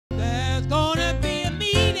gonna be a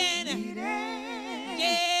meeting.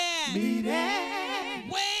 Yeah.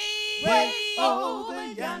 Way over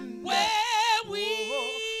yonder. Where we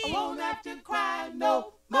won't have to cry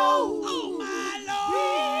no more. Oh my Lord. We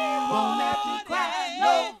won't have to cry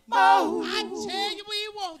no more. I tell you, we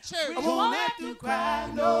won't, church. We won't have to cry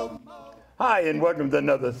no more. Hi, and welcome to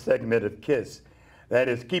another segment of KISS. That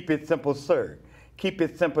is Keep It Simple, Sir. Keep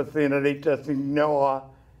it simple, seeing that they just know our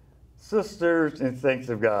sisters and saints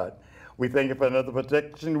of God. We thank you for another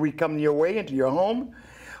protection. We come your way into your home.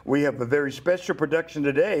 We have a very special production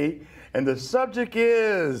today, and the subject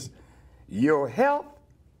is your health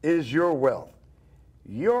is your wealth.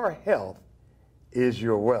 Your health is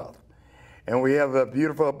your wealth. And we have a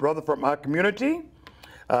beautiful brother from our community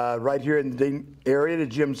right here in the Dayton area, the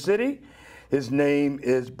Gym City. His name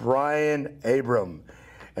is Brian Abram.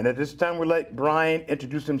 And at this time, we'd like Brian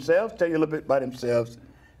introduce himself, tell you a little bit about himself.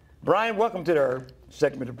 Brian, welcome to our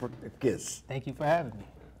segment of KISS. Thank you for having me.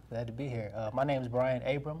 Glad to be here. My name is Brian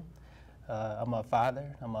Abram. I'm a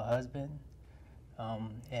father, I'm a husband,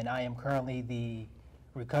 and I am currently the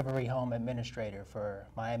Recovery Home Administrator for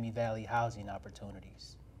Miami Valley Housing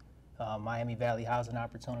Opportunities. Miami Valley Housing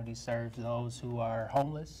Opportunities serves those who are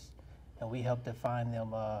homeless, and we help to find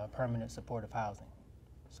them permanent supportive housing.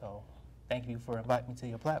 So thank you for inviting me to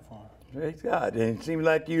your platform. Praise God. And it seems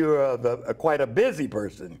like you're quite a busy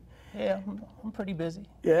person. Yeah, I'm pretty busy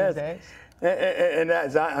yes. these days. And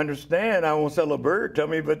as I understand, I won't sell a bird,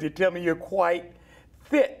 but they tell me you're quite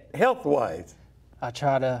fit health-wise. I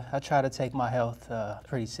try to take my health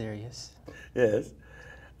pretty serious. Yes.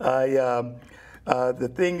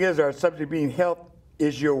 The thing is, our subject being health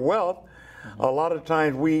is your wealth. Mm-hmm. A lot of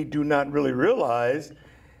times we do not really realize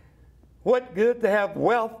what good to have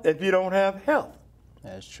wealth if you don't have health.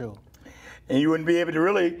 That's true. And you wouldn't be able to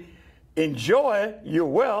really enjoy your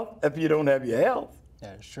wealth if you don't have your health.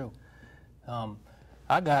 That's true. My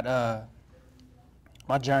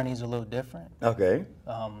journey's a little different. Okay.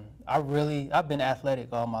 I've been athletic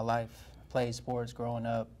all my life, played sports growing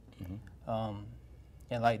up, mm-hmm.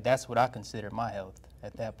 And like that's what I considered my health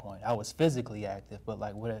at that point. I was physically active, but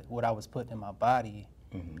like what I was putting in my body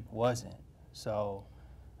mm-hmm. wasn't. So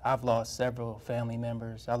I've lost several family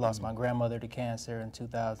members. I lost my grandmother to cancer in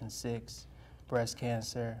 2006, breast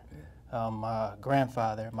cancer. Yeah. My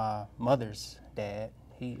grandfather, my mother's dad,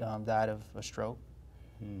 he died of a stroke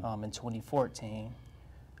in 2014.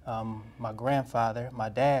 My grandfather, my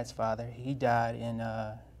dad's father, he died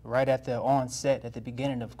right at the onset, at the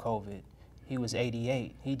beginning of COVID. He was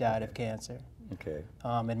 88. He died of cancer. Okay.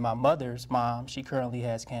 And my mother's mom, she currently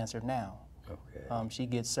has cancer now. Okay. She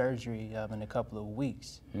gets surgery in a couple of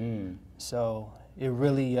weeks. Mm. So it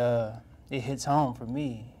really it hits home for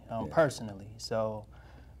me personally. So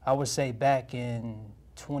I would say back in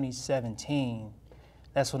 2017,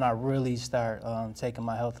 that's when I really start taking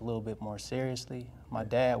my health a little bit more seriously. My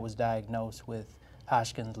dad was diagnosed with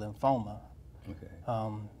Hodgkin's lymphoma. Okay.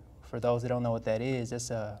 For those that don't know what that is, it's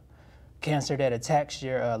a cancer that attacks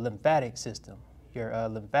your lymphatic system. Your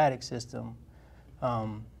lymphatic system,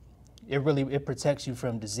 it protects you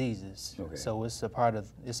from diseases. Okay. So it's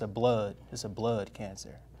a blood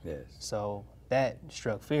cancer. Yes. So that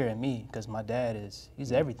struck fear in me because my dad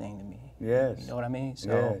he's everything to me. Yes. You know what I mean?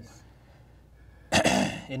 So, yes.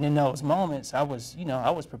 And in those moments, I was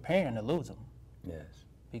preparing to lose him. Yes.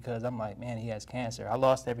 Because I'm like, man, he has cancer. I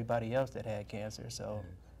lost everybody else that had cancer, so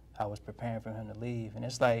yes. I was preparing for him to leave. And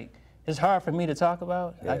it's like, it's hard for me to talk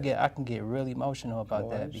about. Yes. I can get really emotional about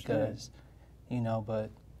that because,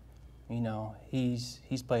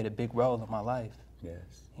 he's played a big role in my life.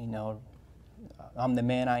 Yes. I'm the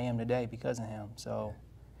man I am today because of him. So,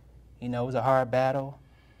 it was a hard battle.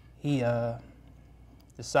 He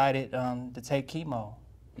decided to take chemo,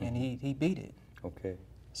 and he beat it. Okay.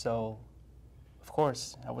 So, of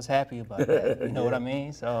course, I was happy about that. You know what I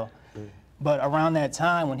mean? So, but around that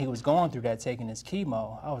time when he was going through that, taking his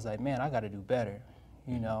chemo, I was like, man, I got to do better.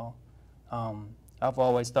 I've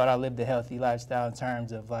always thought I lived a healthy lifestyle in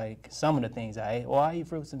terms of like some of the things I ate. Well, I eat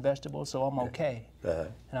fruits and vegetables, so I'm okay. Uh-huh.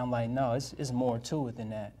 And I'm like, no, it's more to it than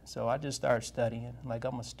that. So I just started studying. Like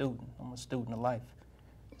I'm a student of life.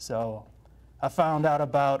 So I found out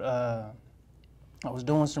about, I was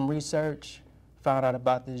doing some research, found out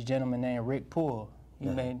about this gentleman named Rick Poole.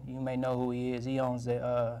 You may know who he is. He owns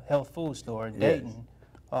a health food store in Dayton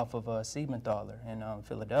off of Siebenthaler in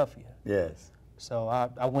Philadelphia. Yes. So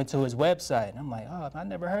I went to his website, and I'm like, oh, I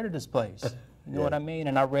never heard of this place. You know what I mean?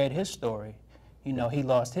 And I read his story. He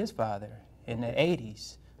lost his father in the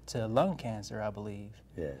 80s to lung cancer, I believe.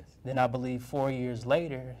 Yes. Then I believe 4 years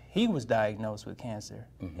later, he was diagnosed with cancer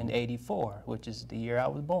in '84, which is the year I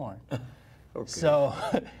was born. Okay. So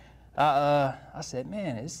I said,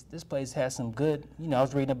 man, this place has some good, you know, I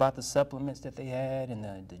was reading about the supplements that they had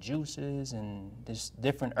and the juices and just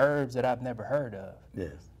different herbs that I've never heard of.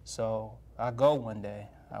 Yes. So I go one day,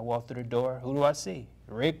 I walk through the door, who do I see?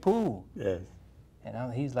 Rick Poole. Yes.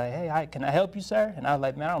 And he's like, hey, can I help you, sir? And I was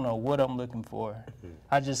like, man, I don't know what I'm looking for.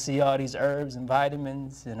 I just see all these herbs and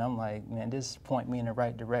vitamins, and I'm like, man, this point me in the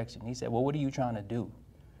right direction. He said, well, what are you trying to do?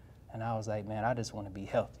 And I was like, man, I just want to be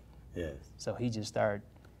healthy. Yes. So he just started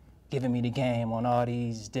giving me the game on all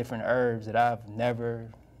these different herbs that I've never,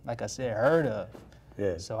 like I said, heard of.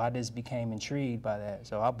 Yes. So I just became intrigued by that.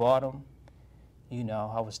 So I bought them. You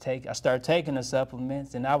know, I started taking the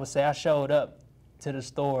supplements, and I would say I showed up to the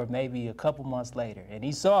store maybe a couple months later, and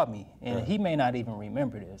he saw me, and he may not even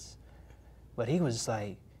remember this, but he was just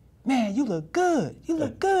like, man, you look good. You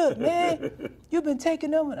look good, man. You've been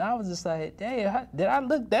taking them. And I was just like, dang, did I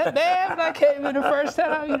look that bad when I came in the first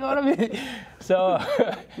time? You know what I mean? So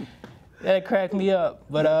that cracked me up.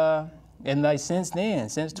 But and like since then,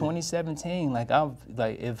 since 2017, like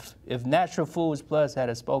if Natural Foods Plus had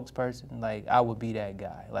a spokesperson, like I would be that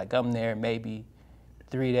guy. Like I'm there maybe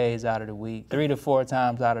 3 days out of the week, 3 to 4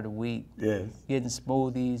 times out of the week. Yes. Getting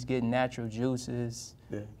smoothies, getting natural juices.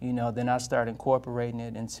 Yeah. You know, then I start incorporating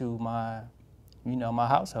it into my, you know, my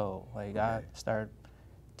household. Like I start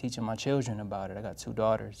teaching my children about it. I got 2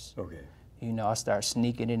 daughters. Okay. You know, I start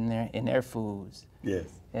sneaking it in their foods. Yes.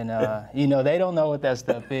 And you know, they don't know what that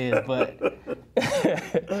stuff is, but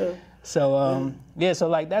so yeah, so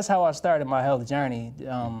like that's how I started my health journey.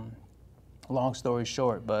 Long story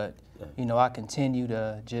short, but you know, I continue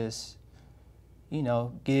to just, you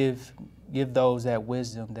know, give those that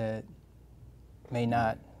wisdom that may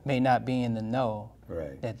not be in the know.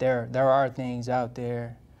 Right. That there are things out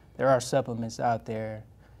there, there are supplements out there,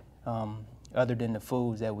 other than the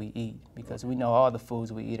foods that we eat, because we know all the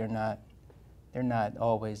foods we eat they're not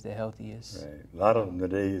always the healthiest. Right. A lot of them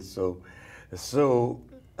today is so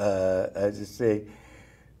I just say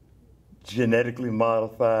genetically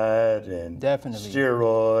modified and Definitely.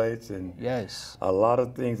 steroids and Yes. a lot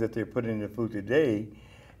of things that they're putting in the food today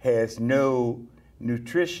has no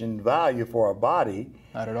nutrition value for our body.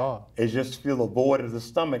 Not at all. It's just to fill a void of the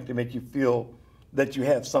stomach to make you feel that you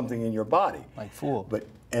have something in your body. Like full.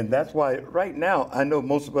 And that's why right now, I know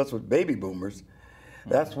most of us with baby boomers,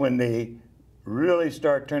 that's when they really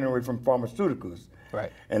start turning away from pharmaceuticals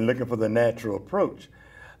Right. and looking for the natural approach.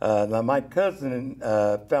 Now my cousin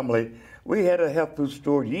and family, we had a health food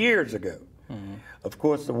store years ago. Mm-hmm. Of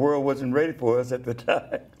course, the world wasn't ready for us at the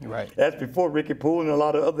time. Right. That's before Ricky Poole and a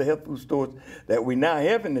lot of other health food stores that we now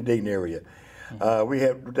have in the Dayton area. Mm-hmm. We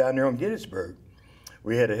have down there on Gettysburg.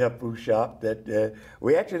 We had a health food shop that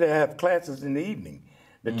we actually have classes in the evening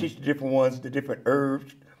that teach the different ones, the different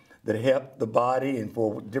herbs that help the body and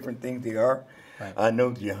for different things they are. Right. I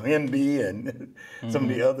know the henbee and some of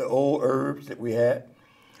the other old herbs that we had.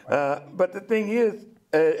 But the thing is,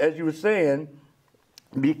 as you were saying,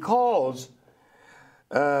 because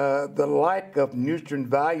the lack of nutrient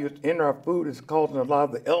values in our food is causing a lot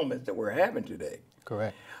of the ailments that we're having today.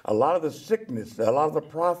 Correct. A lot of the sickness, a lot of the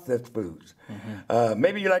processed foods.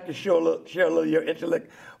 Maybe you'd like to share a little of your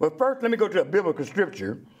intellect. Well, first, let me go to a biblical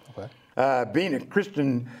scripture. Okay. Being a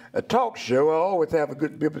Christian talk show, I always have a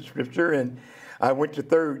good biblical scripture, and I went to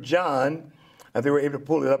 3 John, and they were able to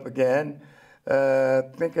pull it up again. I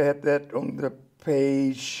think I had that on the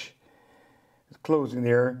page, it's closing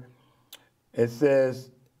there. It says,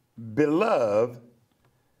 beloved,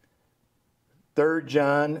 3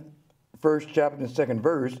 John, 1st chapter and 2nd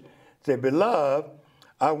verse, say, beloved,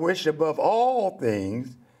 I wish above all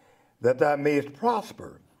things that thou mayest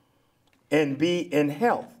prosper and be in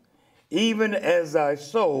health, even as thy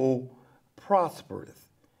soul prospereth.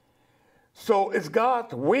 So it's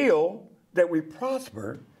God's will that we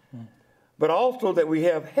prosper, but also that we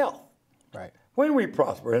have health. Right. When we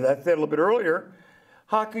prosper, as I said a little bit earlier,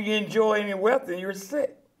 how can you enjoy any wealth when you're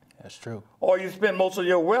sick? That's true. Or you spend most of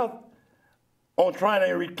your wealth on trying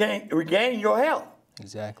to regain your health.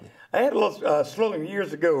 Exactly. I had a little slogan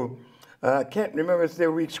years ago. I can't remember. It said,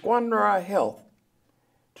 we squander our health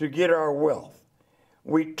to get our wealth.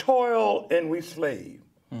 We toil and we slave.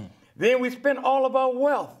 Then we spend all of our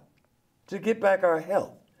wealth to get back our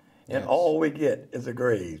health. And all we get is a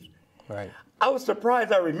grave. Right. I was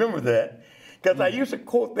surprised I remember that, because I used to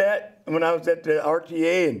quote that when I was at the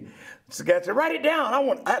RTA, and the guy said, write it down.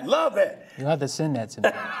 I love that. You have to send that to me.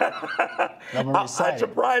 I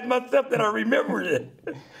surprised myself that I remembered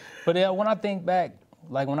it. But yeah, when I think back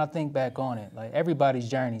on it, like everybody's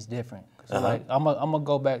journey is different. So like I'm gonna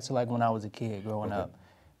go back to like when I was a kid growing up,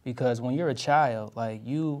 because when you're a child, like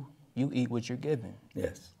you eat what you're given.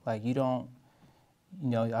 Yes. Like you don't You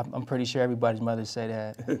know, I'm pretty sure everybody's mother say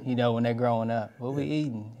that, you know, when they're growing up. What we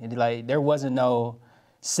eating? And like, there wasn't no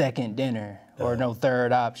second dinner or no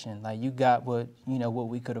third option. Like, you got what, you know, what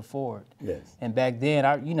we could afford. Yes. And back then,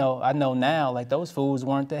 I know now, like, those foods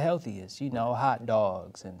weren't the healthiest. You know, hot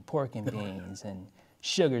dogs and pork and beans and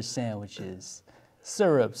sugar sandwiches,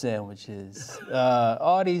 syrup sandwiches,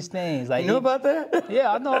 all these things. Like, You know about that?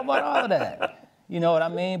 yeah, I know about all of that. You know what I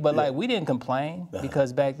mean? But like, we didn't complain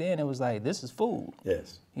because back then it was like, this is food.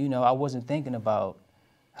 Yes. You know, I wasn't thinking about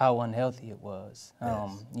how unhealthy it was.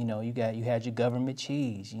 Yes. You know, you had your government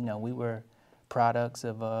cheese. You know, we were products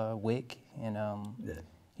of WIC and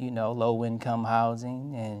you know, low income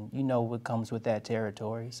housing, and you know what comes with that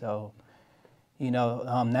territory. So, you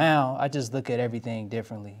know, now I just look at everything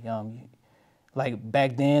differently. Like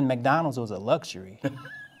back then, McDonald's was a luxury.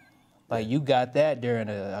 Like, you got that during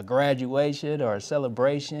a graduation or a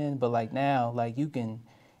celebration, but like now, like you can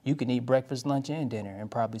eat breakfast, lunch, and dinner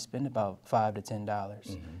and probably spend about $5 to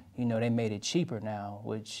 $10. You know, they made it cheaper now,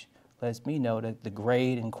 which lets me know that the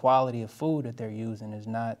grade and quality of food that they're using is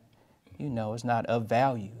not, you know, it's not of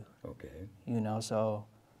value. Okay. You know, so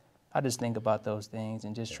I just think about those things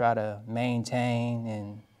and just try to maintain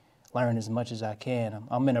and learn as much as I can.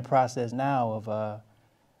 I'm in a process now of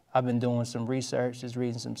I've been doing some research, just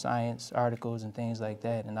reading some science articles and things like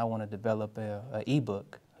that, and I want to develop a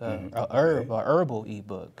ebook, a herbal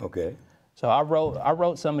ebook. Okay. So I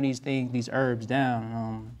wrote some of these things, these herbs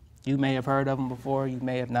down. You may have heard of them before, you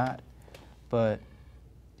may have not, but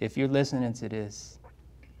if you're listening to this,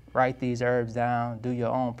 write these herbs down, do your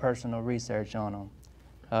own personal research on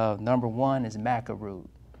them. Number one is maca root.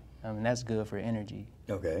 I mean, that's good for energy.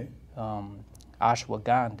 Okay.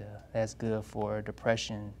 Ashwagandha, that's good for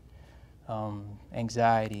depression,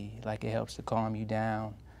 anxiety, like it helps to calm you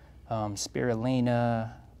down.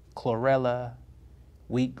 Spirulina, chlorella,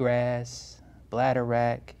 wheatgrass,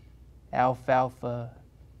 bladderwrack, alfalfa,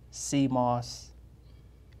 sea moss,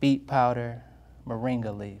 beet powder,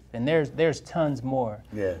 moringa leaf. And there's tons more.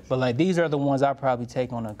 Yes. But like, these are the ones I probably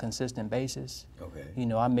take on a consistent basis. Okay. You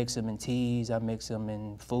know, I mix them in teas, I mix them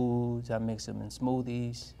in foods, I mix them in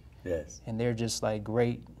smoothies. Yes. And they're just like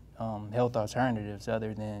great health alternatives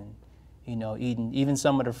other than, you know, eating even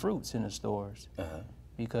some of the fruits in the stores.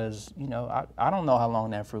 Because, you know, I don't know how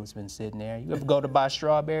long that fruit's been sitting there. You ever go to buy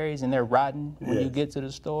strawberries and they're rotten when you get to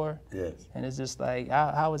the store? Yes. And it's just like,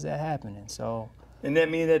 how is that happening? So. And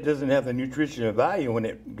that means that doesn't have the nutritional value when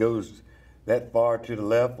it goes that far to the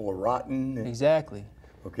left or rotten? Exactly.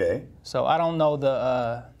 Okay. So I don't know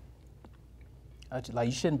like,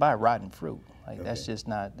 you shouldn't buy rotten fruit. Like, that's just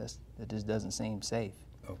not, that just doesn't seem safe.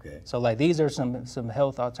 Okay. So like, these are some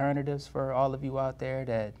health alternatives for all of you out there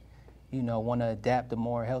that, you know, want to adapt a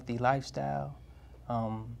more healthy lifestyle.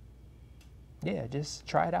 Yeah, just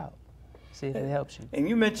try it out. See if it helps you. And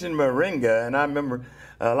you mentioned moringa, and I remember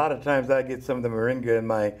a lot of times I get some of the moringa in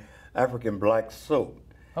my African black soap.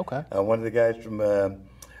 Okay. One of the guys from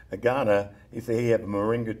Ghana, he said he had a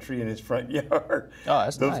moringa tree in his front yard. Oh,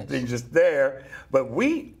 that's Those nice. things just there. But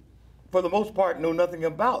we, for the most part, know nothing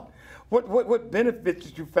about. What benefits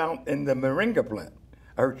did you found in the moringa plant?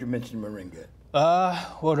 I heard you mention moringa.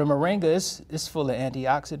 Well, the moringa is full of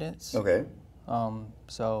antioxidants. Okay.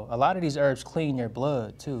 So a lot of these herbs clean your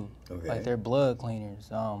blood too. Okay. Like, they're blood cleaners.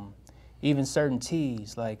 Even certain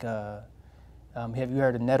teas, like have you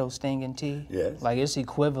heard of nettle stinging tea? Yes. Like, it's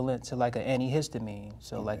equivalent to like an antihistamine.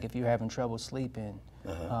 So like, if you're having trouble sleeping,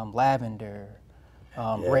 lavender,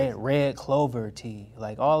 red clover tea,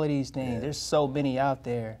 like all of these things. There's so many out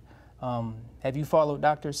there. Have you followed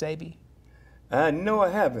Dr. Sebi? No, I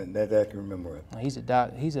haven't, that I can remember. He's a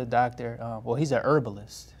doctor. Well, he's a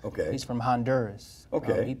herbalist. Okay. He's from Honduras.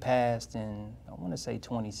 Okay. He passed in, I want to say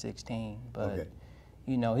 2016, but Okay.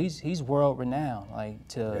 you know, he's world renowned, like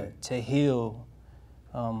to heal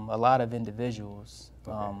a lot of individuals.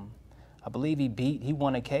 Okay. I believe he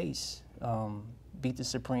won a case, beat the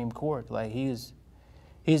Supreme Court. Like, he's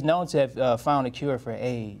known to have found a cure for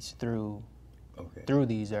AIDS through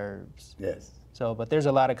these herbs. Yes. So, but there's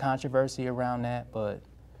a lot of controversy around that, but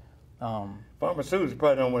Pharmaceuticals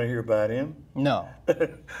probably don't want to hear about him. no.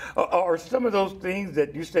 Are some of those things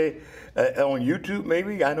that you say on YouTube,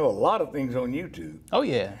 maybe? I know a lot of things on YouTube. Oh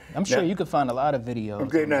yeah, I'm sure Now- you could find a lot of videos.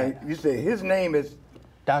 Okay, on now that. you say his name is...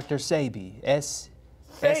 Dr. Sebi,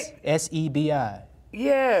 S-E-B-I.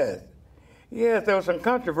 Yes. Yes, there was some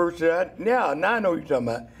controversy. Now I know what you're talking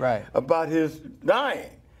about. Right. About his dying.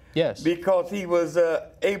 Yes, Because he was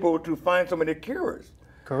able to find so many cures.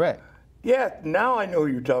 correct. Yes, now I know who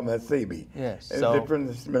you're talking about, Sebi. Yes, It's so- a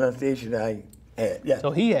different pronunciation I had. Yeah.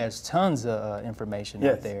 So he has tons of information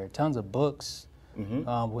Yes. out there, tons of books.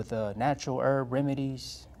 with natural herb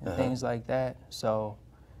remedies and things like that. So,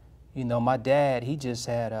 you know, my dad, he just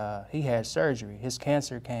had he had surgery. His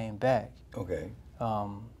cancer came back. Okay.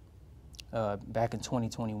 Back in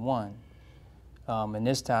 2021. And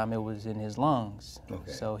this time it was in his lungs.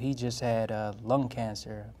 Okay. So he just had lung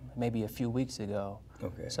cancer maybe a few weeks ago.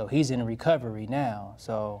 Okay. So he's in recovery now.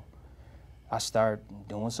 So I start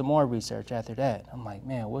doing some more research after that. I'm like,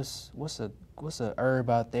 man, what's a herb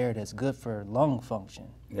out there that's good for lung function?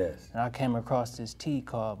 Yes. And I came across this tea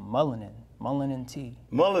called mullein tea.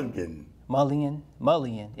 Mulligan. Mullein,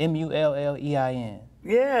 M-U-L-L-E-I-N.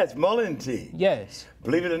 Yes, mullein tea. Yes.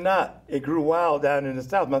 Believe it or not, it grew wild down in the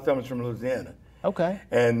South. My family's from Louisiana. Okay.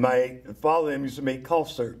 And my father and them used to make cough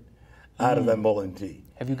syrup out of that mullein tea.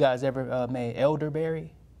 Have you guys ever made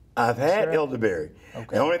elderberry? I've had Syrup? elderberry.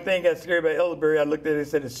 Okay. The only thing that got scary about elderberry, I looked at it and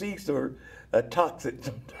said the seeds were toxic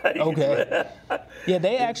sometimes. Okay. Yeah,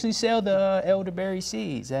 they actually sell the elderberry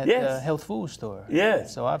seeds at the Yes. health food store.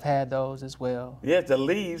 Yes. So I've had those as well. Yes, the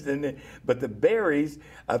leaves, but the berries,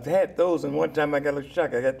 I've had those, and one time I got a little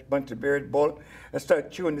shock. I got a bunch of berries boiled. I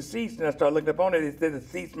started chewing the seeds, and I started looking up on it. It said the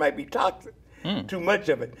seeds might be toxic, too much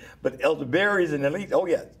of it. But elderberries and the leaves, oh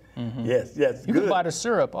yes. Yes, yes, You good. can buy the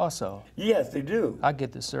syrup also. Yes, they do. I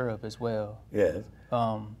get the syrup as well. Yes.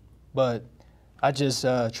 But I just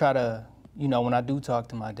try to, you know, when I do talk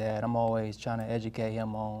to my dad, I'm always trying to educate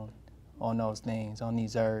him on those things, on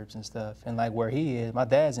these herbs and stuff. And like where he is, my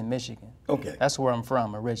dad's in Michigan. Okay. That's where I'm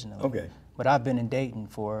from originally. Okay. But I've been in Dayton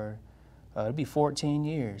for, it'll be 14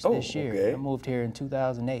 years this year. okay. I moved here in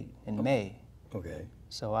 2008 in May. Okay.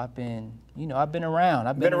 So I've been, you know, I've been around.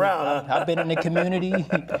 I've Been around, huh? I've been in the community,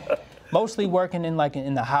 mostly working in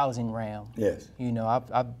in the housing realm. Yes. You know,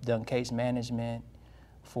 I've done case management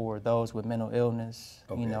for those with mental illness.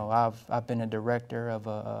 Okay. You know, I've been a director of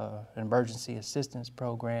an emergency assistance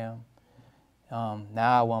program.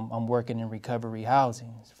 Now I'm working in recovery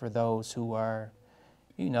housing for those who are,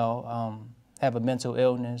 you know, have a mental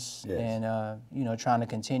illness Yes. and you know, trying to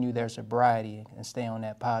continue their sobriety and stay on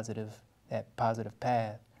that positive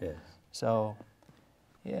path. Yes. So,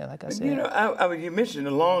 yeah, like I said. You know, you mentioned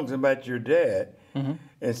the lungs about your dad,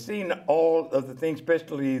 and seeing all of the things,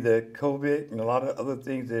 especially the COVID and a lot of other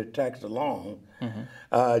things that attacks the lung.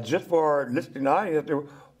 Just for our listening audience,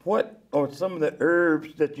 what are some of the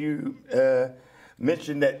herbs that you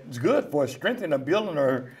mentioned that's good for strengthening or building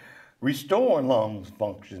or restoring lungs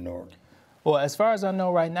function? Or Well, as far as I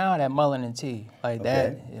know right now, that mullein tea, like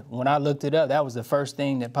that, when I looked it up, that was the first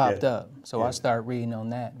thing that popped up. So I started reading on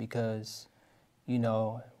that because, you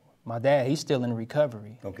know, my dad, he's still in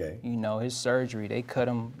recovery. Okay. You know, his surgery, they cut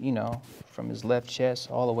him, you know, from his left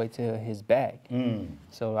chest all the way to his back.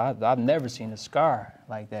 So I've never seen a scar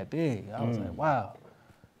like that big. I was like, wow.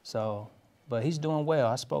 So, but he's doing well.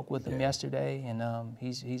 I spoke with him yesterday, and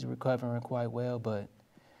he's recovering quite well. But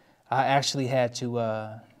I actually had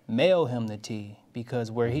to mail him the tea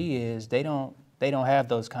because where he is, they don't have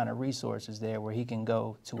those kind of resources there where he can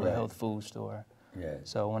go to a health food store. Yes.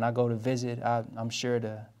 So when I go to visit, I'm sure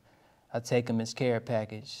I take him his care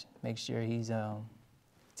package, make sure he's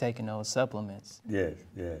taking those supplements. Yes,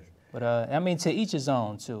 yes. But I mean, to each his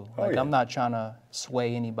own too. Like I'm not trying to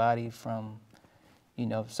sway anybody from, you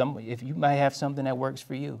know, if you might have something that works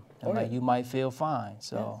for you, and like you might feel fine.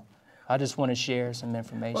 So I just want to share some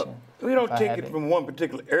information. Well, we don't take it from one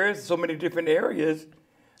particular area. So many different areas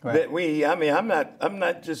that I'm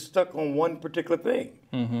not just stuck on one particular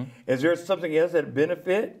thing. Is there something else that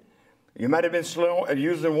benefit? You might have been slow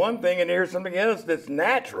using one thing, and there's something else that's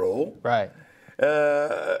natural. Right.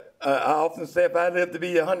 I often say if I live to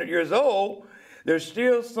be 100 years old, there's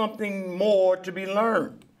still something more to be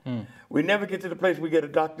learned. We never get to the place we get a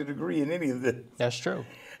doctorate degree in any of this. That's true.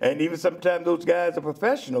 And even sometimes those guys are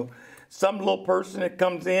professional. Some little person that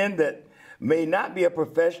comes in that may not be a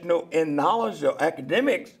professional in knowledge or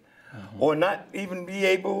academics, or not even be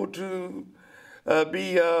able to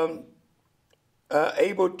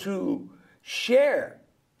able to share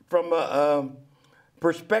from a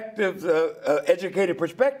perspective, educated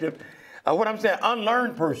perspective. What I'm saying,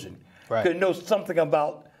 unlearned person could know something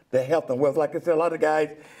about the health and wealth. Like I said, a lot of guys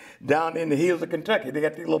down in the hills of Kentucky, they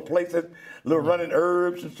got these little places, little running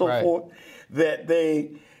herbs and so forth, that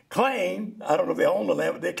they claim, I don't know if they own the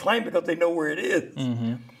land, but they claim because they know where it is,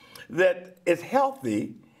 that it's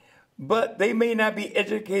healthy, but they may not be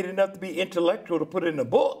educated enough to be intellectual to put it in a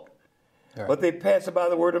book, but they pass it by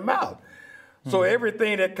the word of mouth. So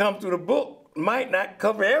everything that comes through the book might not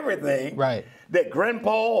cover everything that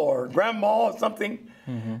grandpa or grandma or something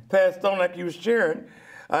passed on like you was sharing.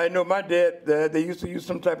 I know my dad, they used to use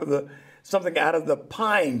something out of the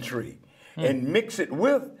pine tree and mix it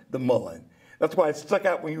with the mullein. That's why it stuck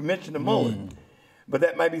out when you mentioned the mowing. But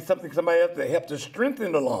that might be something somebody else that helped to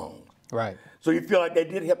strengthen the lungs. Right. So you feel like they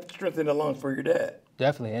did help to strengthen the lungs for your dad?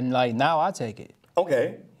 Definitely. And like now I take it.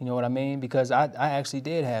 Okay. You know what I mean? Because I actually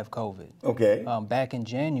did have COVID. Okay. Back in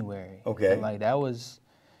January. Okay. And like that was,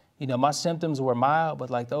 you know, my symptoms were mild,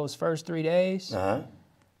 but like those first 3 days,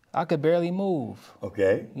 I could barely move.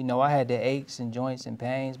 Okay. You know, I had the aches and joints and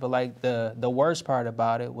pains, but like the worst part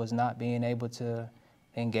about it was not being able to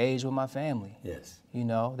engage with my family. Yes. You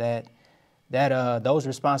know, that those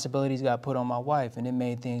responsibilities got put on my wife, and it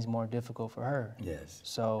made things more difficult for her. Yes.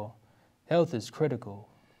 So health is critical.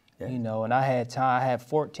 Yeah. You know, and I had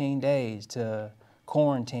 14 days to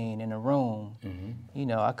quarantine in a room. You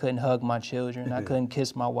know, I couldn't hug my children. I couldn't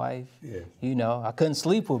kiss my wife. Yes. You know, I couldn't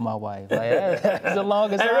sleep with my wife. Like, that's the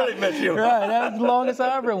longest. That really messed you up. Right, that's the longest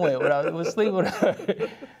I ever went when I was sleeping with her.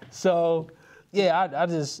 So, yeah,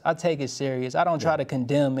 I take it serious. I don't try to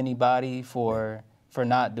condemn anybody for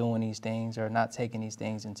not doing these things or not taking these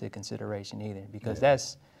things into consideration either, because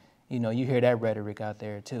that's, you know, you hear that rhetoric out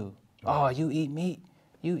there too. Oh, you eat meat.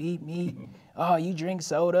 You eat meat. Oh, you drink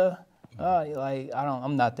soda. Like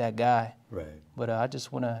I'm not that guy. Right. But I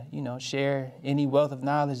just want to, you know, share any wealth of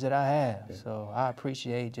knowledge that I have. Yeah. So I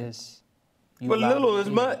appreciate just you. But little is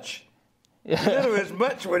much. Little is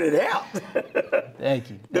much when it helps.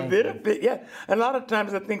 Thank you. The benefit, yeah. And a lot of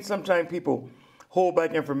times I think sometimes people hold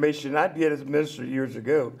back information. I did as a minister years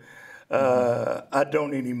ago. I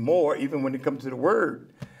don't anymore, even when it comes to the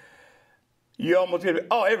word. You almost get,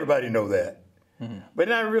 oh, everybody know that. But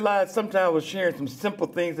then I realized sometimes I was sharing some simple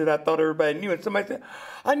things that I thought everybody knew, and somebody said,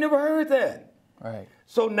 I never heard that. Right.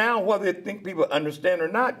 So now, whether they think people understand or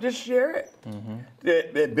not, just share it.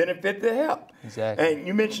 That benefit, the help. Exactly. And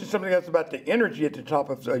you mentioned something else about the energy at the top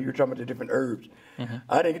of, you were talking about the different herbs.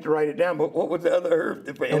 I didn't get to write it down, but what was the other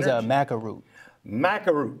herb for energy? It was a maca root.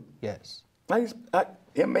 Maca root. Yes.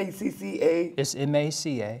 M-A-C-C-A. It's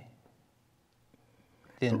M-A-C-A.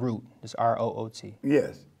 Then root. It's R-O-O-T.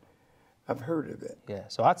 Yes. I've heard of it. Yeah,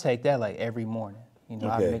 so I take that like every morning. You know,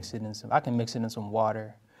 Okay. I can mix it in some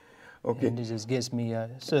water. Okay. And it just gets me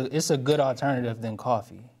it's a good alternative than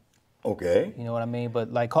coffee. Okay. You know what I mean?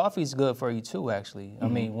 But like coffee's good for you too, actually. I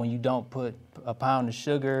mean, when you don't put a pound of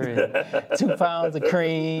sugar and 2 pounds of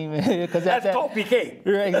cream, because that's coffee cake.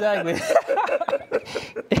 Right, exactly.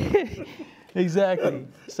 Exactly.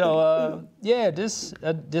 So yeah, just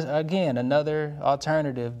again another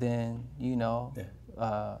alternative than, you know,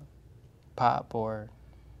 pop or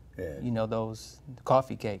you know, those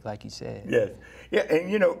coffee cake, like you said. Yes. Yeah,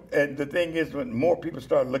 and you know, and the thing is, when more people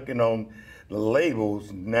start looking on the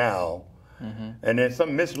labels now, and there's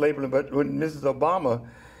some mislabeling, but when Mrs. Obama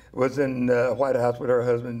was in the White House with her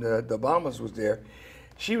husband, the Obamas was there,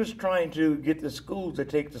 she was trying to get the schools to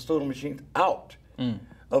take the soda machines out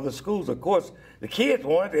of the schools. Of course, the kids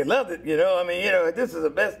wanted it, they loved it, you know. I mean, you know, this is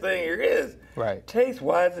the best thing there is. Right.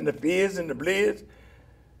 Taste-wise, and the fizz and the blizz.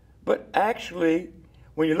 But actually,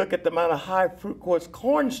 when you look at the amount of high fructose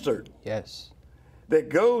corn syrup that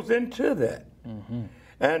goes into that,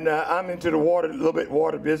 and I'm into the water, a little bit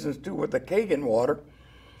water business too with the Kagan water,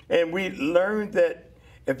 and we learned that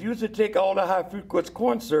if you was to take all the high fructose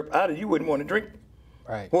corn syrup out of it, you wouldn't want to drink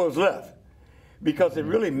what was left, because it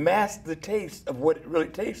really masks the taste of what it really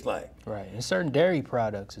tastes like. Right, and certain dairy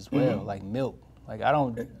products as well, like milk. Like I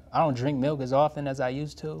don't drink milk as often as I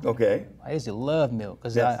used to. Okay. I used to love milk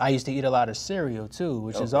because I used to eat a lot of cereal too,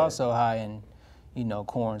 which is also high in, you know,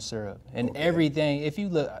 corn syrup. And everything, if you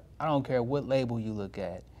look, I don't care what label you look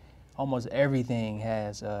at, almost everything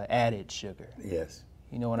has added sugar. Yes.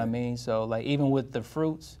 You know what I mean? So like even with the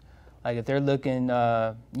fruits, like if they're looking,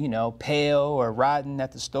 you know, pale or rotten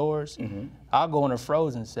at the stores, I'll go in the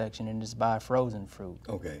frozen section and just buy frozen fruit.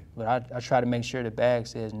 Okay. But I try to make sure the bag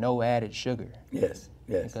says no added sugar. Yes.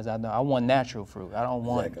 Yes. Because I know I want natural fruit. I don't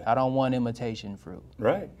want imitation fruit.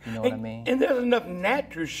 Right. You know what I mean? And there's enough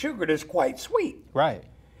natural sugar that's quite sweet. Right.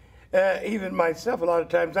 Even myself, a lot of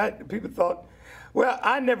times, people thought, well,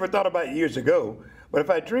 I never thought about it years ago, but if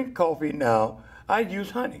I drink coffee now, I use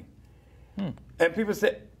honey. And people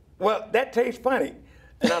say, well, that tastes funny.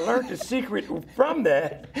 And I learned the secret from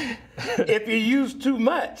that. If you use too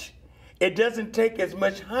much, it doesn't take as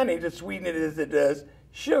much honey to sweeten it as it does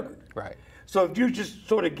sugar. Right. So if you just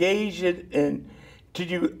sort of gauge it and till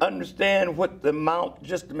you understand what the amount,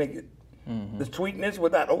 just to make it the sweetness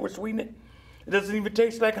without over sweetening it, it doesn't even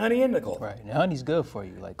taste like honey in the coffee. Right. And honey's good for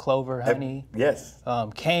you, like clover, honey. Yes.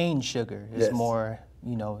 Cane sugar is more,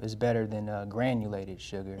 you know, is better than granulated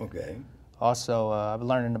sugar. Okay. Also, I've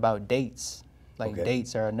learning about dates. Like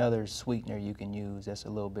dates are another sweetener you can use that's a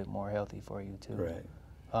little bit more healthy for you too. Right.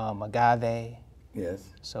 Agave, Yes.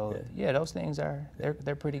 So yes. yeah, those things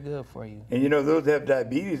they're pretty good for you. And you know, those that have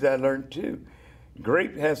diabetes, I learned too.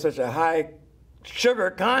 Grape has such a high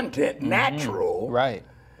sugar content, natural. Right.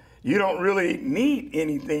 You don't really need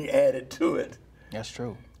anything added to it. That's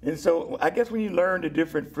true. And so I guess when you learn the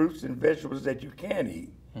different fruits and vegetables that you can eat.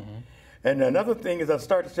 And another thing is I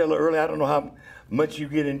started to tell earlier, I don't know how much you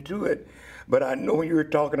get into it, but I know when you were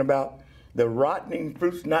talking about the rotting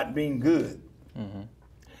fruits not being good.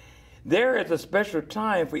 There is a special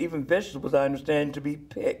time for even vegetables, I understand, to be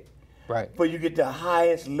picked. Right. For you get the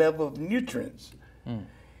highest level of nutrients.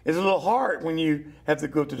 It's a little hard when you have to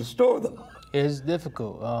go to the store, though. It's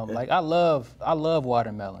difficult. Like I love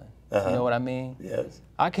watermelon. You know what I mean? Yes.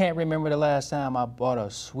 I can't remember the last time I bought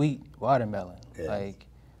a sweet watermelon. Yes. Like,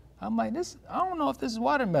 I'm like, I don't know if this is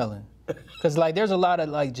watermelon. Because, like, there's a lot of,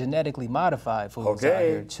 like, genetically modified foods out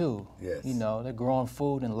here, too. Yes. You know, they're growing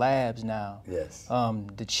food in labs now. Yes.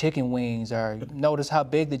 The chicken wings are, notice how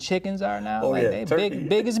big the chickens are now? Oh, like, yeah, they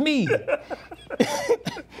big as me.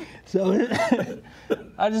 So,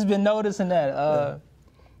 I just been noticing that.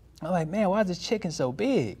 I'm like, man, why is this chicken so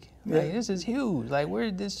big? Like, this is huge. Like, where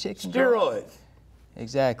did this chicken go? Steroids.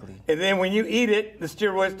 Exactly. And then when you eat it, the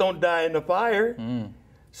steroids don't die in the fire.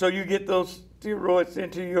 So you get those steroids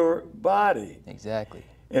into your body. Exactly.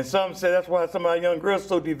 And some say that's why some of our young girls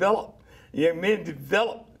so developed. Young men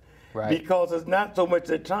develop because it's not so much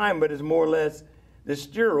the time, but it's more or less the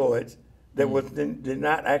steroids that did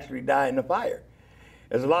not actually die in the fire.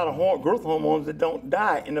 There's a lot of growth hormones that don't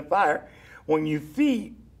die in the fire. When you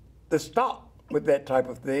feed the stock with that type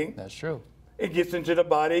of thing, That's true. it gets into the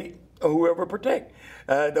body of whoever protect.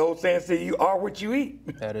 The old saying says, you are what you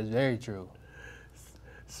eat. That is very true.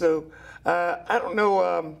 So, I don't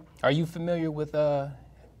know. Are you familiar with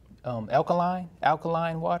alkaline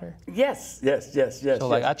water? Yes. So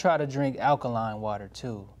like I try to drink alkaline water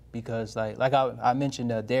too, because like I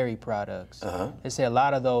mentioned dairy products. They say a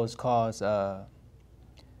lot of those cause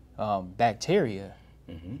bacteria.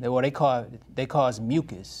 They cause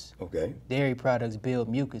mucus. Okay. Dairy products build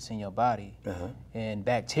mucus in your body, and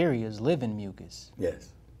bacteria live in mucus.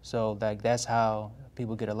 Yes. So like that's how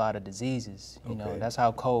people get a lot of diseases. You know, that's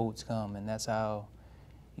how colds come, and that's how,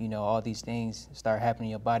 you know, all these things start happening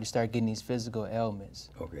in your body, start getting these physical ailments.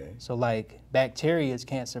 Okay. So like bacteria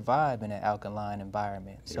can't survive in an alkaline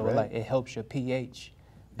environment. So like it helps your pH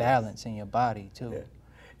balance in your body too. Yeah.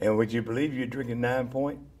 And would you believe you're drinking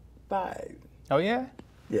 9.5? Oh yeah?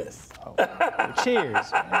 Yes. Oh, well, cheers.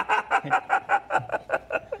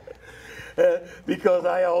 Because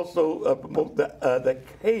I also promote the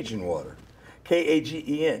Cajun water,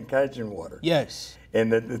 Kagen, Cajun water. Yes. And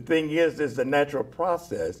the thing is, it's a natural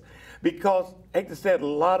process because, I hate to say it, a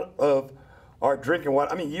lot of our drinking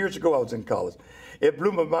water, I mean, years ago I was in college. It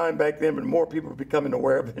blew my mind back then, but more people are becoming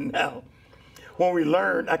aware of it now. When we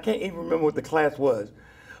learned, I can't even remember what the class was,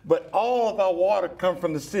 but all of our water comes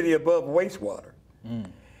from the city above wastewater.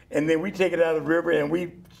 And then we take it out of the river and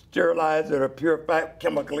we sterilize it or purify it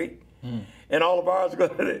chemically. And all of ours are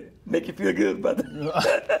going to make you feel good about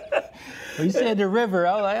that. Well, you said the river.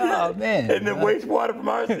 I was like, oh, man. And the wastewater from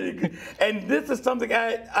our city. And this is something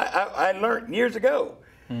I learned years ago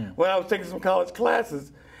when I was taking some college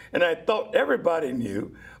classes. And I thought everybody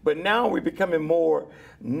knew. But now we're becoming more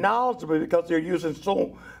knowledgeable because they're using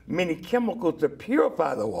so many chemicals to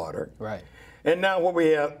purify the water. Right. And now what we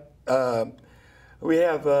have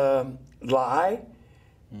lye,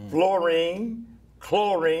 fluorine,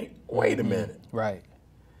 chlorine. Wait a minute. Right.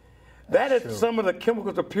 That is true. some of the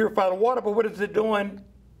chemicals to purify the water, but what is it doing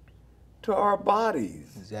to our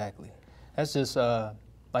bodies? Exactly. That's just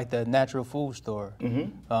like the natural food store.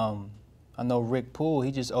 I know Rick Poole,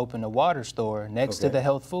 he just opened a water store next to the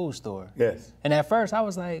health food store. Yes. And at first I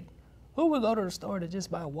was like, who would go to the store to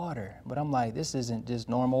just buy water? But I'm like, this isn't just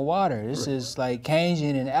normal water. This is like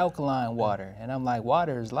Cajun and alkaline water. And I'm like,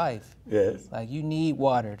 water is life. Yes. Like you need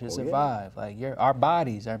water to survive. Like our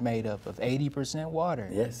bodies are made up of 80% water.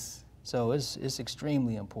 Yes. So it's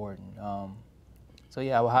extremely important. So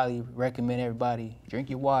yeah, I would highly recommend everybody drink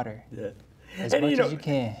your water as much as you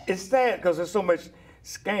can. It's sad because there's so much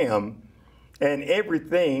scam and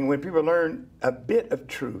everything. When people learn a bit of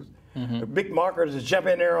truth, the big marketers just jump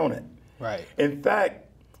in there on it. Right. In fact,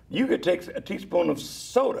 you could take a teaspoon of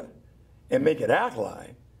soda and make it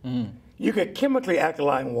alkaline. You could chemically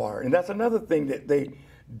alkaline water, and that's another thing that they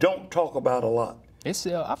don't talk about a lot. It's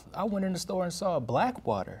I went in the store and saw black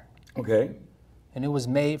water. Okay. And it was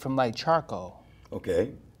made from like charcoal.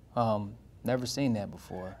 Okay. Never seen that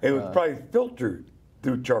before. It was probably filtered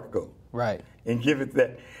through charcoal. Right. And give it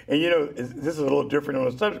that. And you know, this is a little different on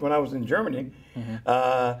the subject. When I was in Germany,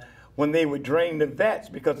 when when they would drain the vats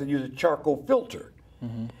because they use a charcoal filter.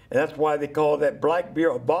 And that's why they call that black beer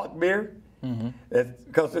a Bach beer. That's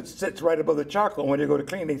because it sits right above the charcoal. When they go to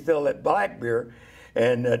clean, they sell that black beer,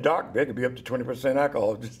 and dark beer could be up to 20%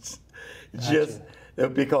 alcohol. Just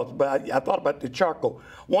because, but I thought about the charcoal.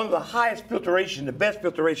 One of the highest filtration, the best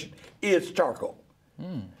filtration, is charcoal.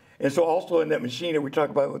 And so also in that machine that we talk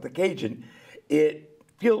about with the Cajun, it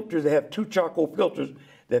filters. They have 2 charcoal filters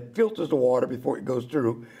that filters the water before it goes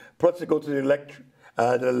through. Plus, it goes to the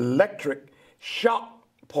electric shock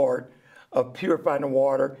part of purifying the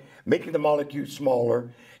water, making the molecules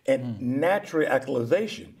smaller, and natural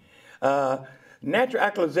alkalization. Natural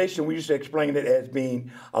alkalization, we used to explain it as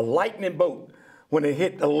being a lightning bolt when it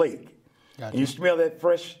hit the lake. Gotcha. You smell that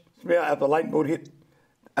fresh smell after the lightning bolt hit,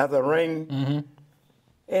 after the rain.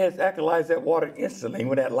 It has alkalized that water instantly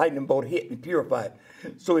when that lightning bolt hit and purified.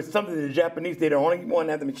 So it's something that the Japanese, they're the only one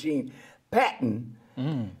to have the machine patent,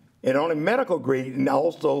 and only medical grade, and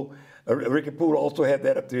also Ricky Poole also had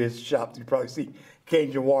that up to his shop. You probably see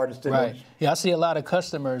Cajun water still. Right. Yeah, I see a lot of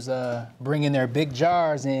customers bringing their big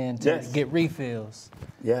jars in to get refills.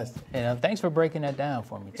 Yes. And thanks for breaking that down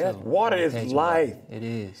for me, too. Yes, water is life. It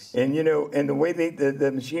is. And, you know, and the way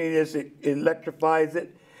the machine is, it electrifies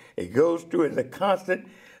it. It goes through it. It's a constant.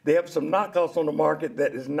 They have some knockoffs on the market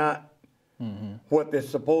that is not what they're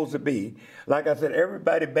supposed to be. Like I said,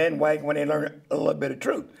 everybody bandwagon when they learn a little bit of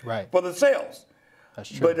truth. Right. For the sales. That's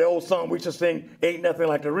true. But the old song we just sing, ain't nothing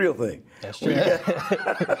like the real thing. That's true.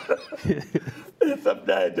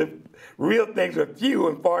 Sometimes the real things are few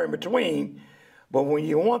and far in between, but when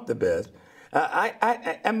you want the best,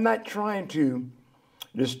 I'm not trying to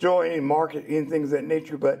destroy any market, any things of that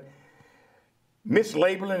nature, but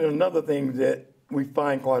mislabeling is another thing that we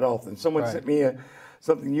find quite often. Someone sent me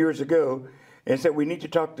something years ago and said we need to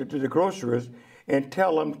talk to the grocers and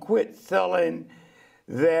tell them quit selling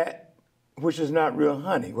that, which is not real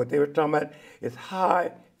honey. What they were talking about is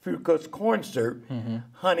high fructose corn syrup,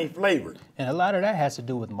 honey flavored. And a lot of that has to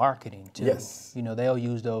do with marketing too. Yes. You know, they'll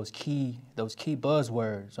use those key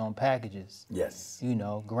buzzwords on packages. Yes. You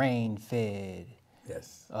know, grain fed.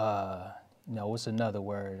 Yes. You know, what's another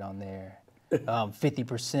word on there?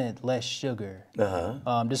 50% less sugar.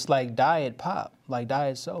 Just like diet pop, like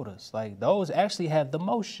diet sodas, like those actually have the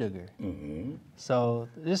most sugar. So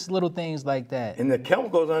just little things like that. And the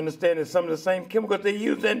chemicals, I understand, is some of the same chemicals they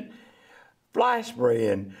use in fly spray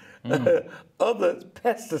and other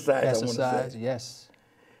pesticides. I want to say. Yes.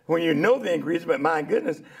 When you know the ingredients, but my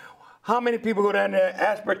goodness, how many people go down there,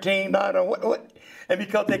 aspartame, what? And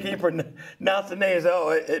because they can't pronounce the names,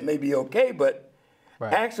 it may be okay, but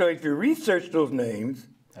actually, if you research those names,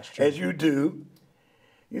 as you do,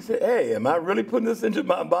 you say, hey, am I really putting this into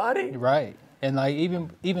my body? Right. And like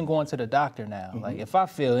even going to the doctor now, like if I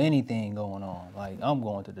feel anything going on, like I'm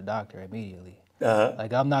going to the doctor immediately.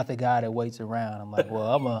 Like I'm not the guy that waits around. I'm like,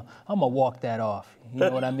 well, I'm gonna walk that off. You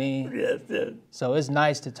know what I mean? Yes. So it's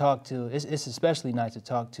nice to talk to. It's especially nice to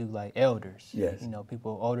talk to like elders. Yes. You know,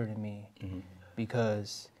 people older than me,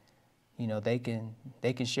 because you know they can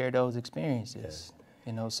share those experiences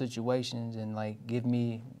in those situations and like give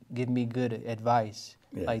me good advice.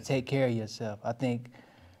 Like take care of yourself. I think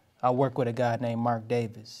I work with a guy named Mark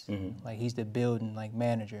Davis. Like he's the building like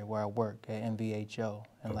manager where I work at MVHO,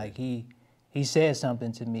 and like he said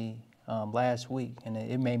something to me last week, and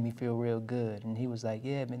it made me feel real good. And he was like,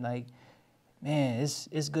 "Yeah, man,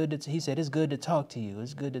 it's good to." He said, "It's good to talk to you.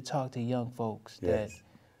 It's good to talk to young folks that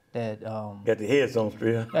got the heads on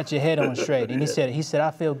straight. Got your head on straight." And he said,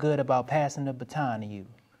 "I feel good about passing the baton to you."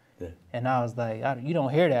 And I was like, you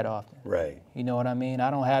don't hear that often. Right. You know what I mean?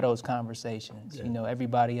 I don't have those conversations. You know,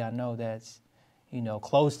 everybody I know that's, you know,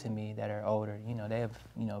 close to me that are older, you know, they have,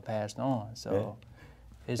 you know, passed on. So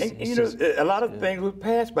it's you know, a lot of things were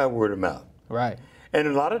passed by word of mouth. Right. And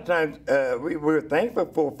a lot of times we're thankful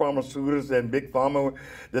for pharmaceuticals and big pharma,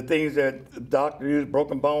 the things that doctors use,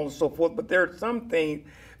 broken bones and so forth. But there are some things,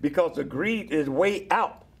 because the greed is way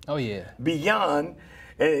out. Oh, yeah. Beyond.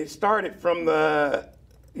 And it started from the,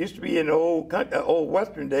 used to be in the old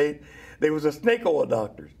Western days, there was a snake oil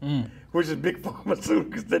doctors, which is big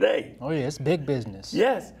pharmaceuticals today. Oh, yeah, it's big business.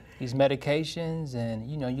 Yes. These medications, and,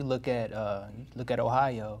 you know, you look at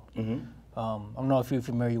Ohio. I don't know if you're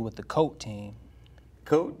familiar with the COAT team.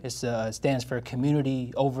 COAT? It stands for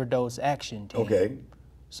Community Overdose Action Team. Okay.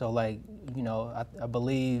 So, like, you know, I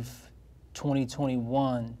believe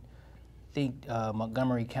 2021, I think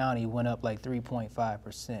Montgomery County went up like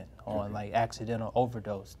 3.5% on like accidental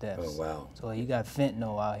overdose deaths. Oh, wow. So you got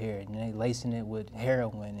fentanyl out here, and they lacing it with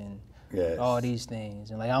heroin and all these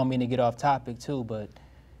things. And like, I don't mean to get off topic too, but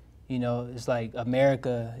you know, it's like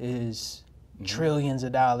America is trillions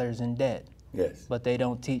of dollars in debt. Yes. But they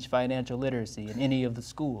don't teach financial literacy in any of the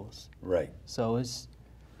schools. Right. So it's,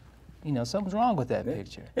 something's wrong with that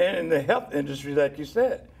picture. And in the health industry, like you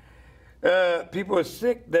said, people are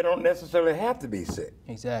sick. They don't necessarily have to be sick.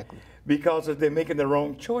 Exactly. Because they're making the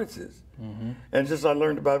wrong choices. And just I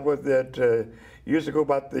learned about years ago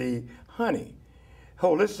about the honey.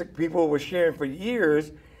 Holistic people were sharing for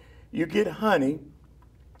years, you get honey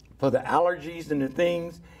for the allergies and the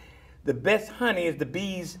things. The best honey is the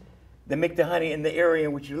bees that make the honey in the area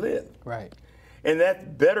in which you live. Right. And that's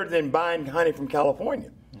better than buying honey from California.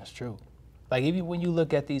 That's true. Like even when you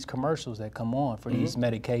look at these commercials that come on for these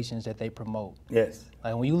medications that they promote. Yes.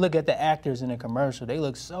 Like when you look at the actors in the commercial, they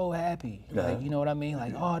look so happy. Like, you know what I mean?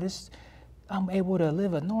 Like, oh, I'm able to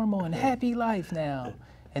live a normal and happy life now.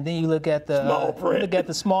 And then you look at the small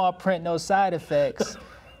print. Small print, no side effects.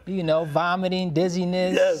 Vomiting,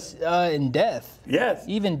 dizziness, and death. Yes.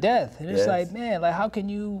 Even death. And it's like, man, like how can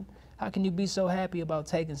you be so happy about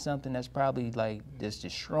taking something that's probably like just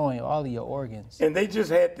destroying all of your organs? And they just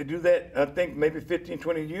had to do that, I think maybe 15,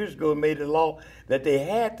 20 years ago, made a law that they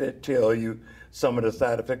had to tell you some of the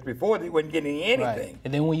side effects before. They wasn't getting anything. Right.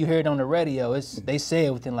 And then when you hear it on the radio, they say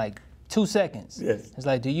it within like 2 seconds. Yes. It's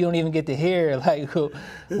like, you don't even get to hear like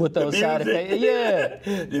what those side effects.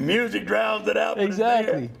 Yeah. The music drowns it out.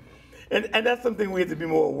 Exactly. And that's something we have to be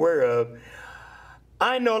more aware of.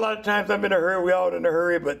 I know a lot of times I'm in a hurry, we all in a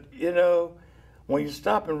hurry, but when you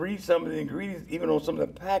stop and read some of the ingredients, even on some of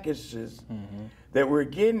the packages that we're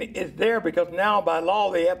getting, it's there because now by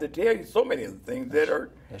law they have to tell you so many of the things that are.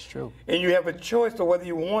 That's true. And you have a choice of whether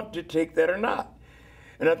you want to take that or not.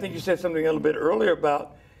 And I think you said something a little bit earlier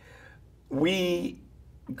about we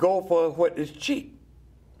go for what is cheap.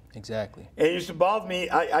 Exactly. And it used to bother me.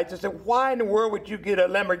 I just said, why in the world would you get a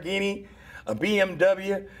Lamborghini, a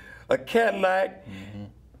BMW, a Cadillac,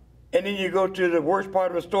 and then you go to the worst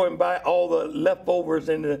part of the store and buy all the leftovers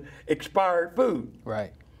and the expired food?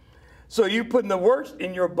 Right. So you're putting the worst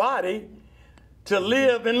in your body to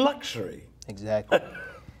live in luxury. Exactly.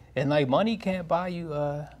 And like money can't buy you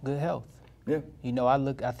good health. Yeah.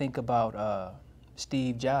 I think about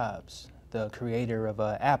Steve Jobs, the creator of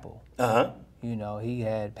Apple. He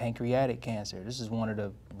had pancreatic cancer. This is one of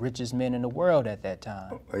the richest men in the world at that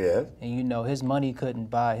time. Oh, yes. And his money couldn't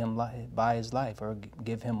buy his life or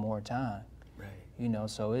give him more time. Right.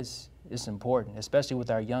 So it's important, especially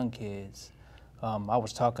with our young kids. I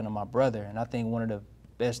was talking to my brother, and I think one of the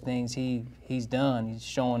best things he's done, he's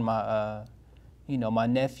showing my my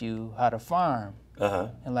nephew how to farm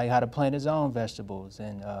and like how to plant his own vegetables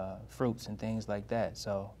and fruits and things like that.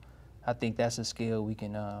 So I think that's a skill we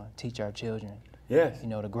can teach our children. Yes.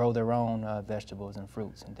 To grow their own vegetables and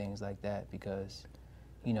fruits and things like that, because,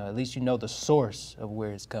 at least the source of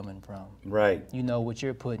where it's coming from. Right. You know what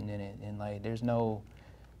you're putting in it, and like there's no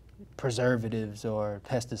preservatives or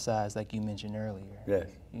pesticides like you mentioned earlier. Yes.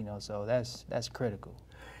 So that's critical.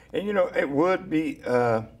 And it would be.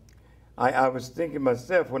 I was thinking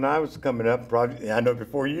myself when I was coming up, probably I know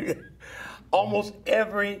before you, almost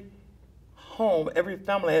every home, every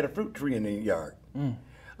family had a fruit tree in their yard.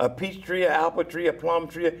 A peach tree, an apple tree, a plum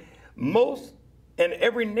tree. Most in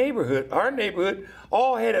every neighborhood, our neighborhood,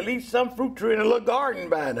 all had at least some fruit tree and a little garden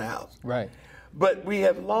behind the house. Right. But we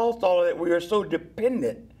have lost all of that. We are so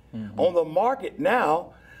dependent on the market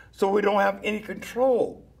now, so we don't have any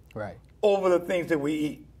control over the things that we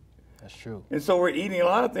eat. That's true. And so we're eating a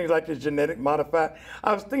lot of things like this genetic modified.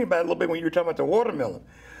 I was thinking about it a little bit when you were talking about the watermelon.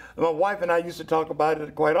 My wife and I used to talk about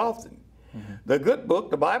it quite often. The good book,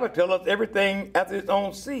 the Bible, tells us everything after its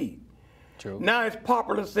own seed. True. Now it's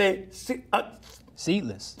popular to say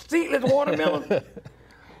seedless. Seedless watermelon.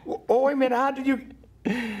 Oh, wait a minute, how did you?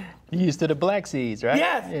 You used to the black seeds, right?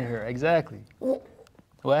 Yes. Yeah, exactly.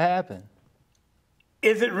 What happened?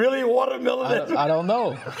 Is it really watermelon? I don't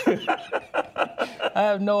know. I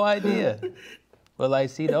have no idea. But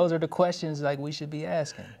see, those are the questions we should be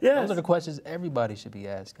asking. Yes. Those are the questions everybody should be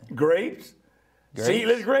asking. Grapes?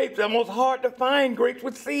 Seedless grapes. It's almost hard to find grapes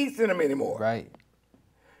with seeds in them anymore. Right.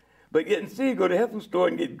 But go to the health food store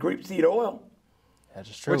and get grapeseed oil.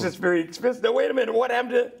 That's true. Which is very expensive. Now, wait a minute. What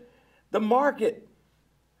happened to the market?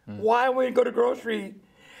 Why we go to grocery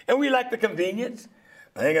and we like the convenience?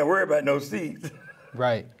 I ain't got to worry about no seeds.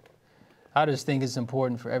 Right. I just think it's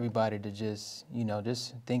important for everybody to just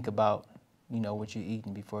think about, what you're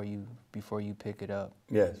eating before you pick it up.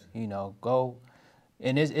 Yes. Go.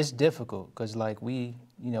 And it's difficult because we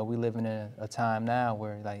live in a time now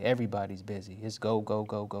where everybody's busy. It's go, go,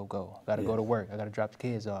 go, go, go. I got to go to work. I got to drop the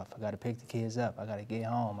kids off. I got to pick the kids up. I got to get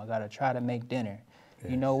home. I got to try to make dinner.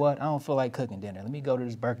 You know what? I don't feel like cooking dinner. Let me go to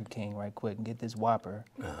this Burger King right quick and get this Whopper.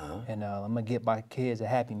 And I'm going to get my kids a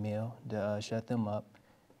Happy Meal to shut them up.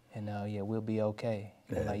 And yeah, we'll be okay.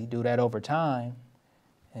 And like you do that over time,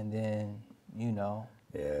 and then, you know,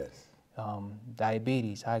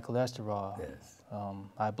 diabetes, high cholesterol,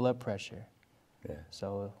 high blood pressure.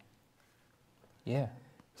 So, yeah.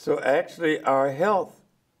 So actually, our health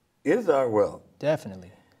is our wealth.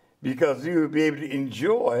 Definitely. Because you will be able to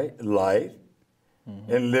enjoy life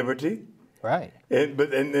and liberty. Right.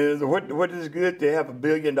 What is good to have $1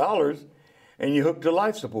 billion and you hook to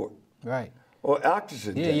life support? Right. Or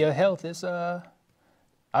oxygen. Yeah, your health is, I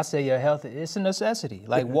say your health, it's a necessity.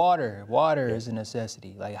 Like water is a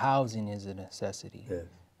necessity. Like housing is a necessity.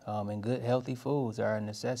 And good, healthy foods are a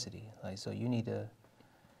necessity. Like, so you need to,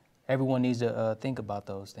 everyone needs to think about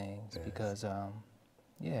those things because,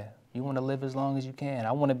 yeah, you want to live as long as you can.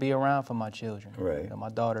 I want to be around for my children. Right. You know, my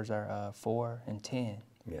daughters are 4 and 10.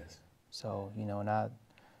 Yes. So, you know, and I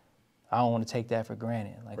don't want to take that for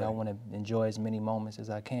granted. Like, I want to enjoy as many moments as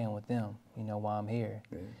I can with them, you know, while I'm here.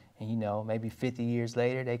 And, you know, maybe 50 years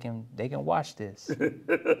later, they can watch this.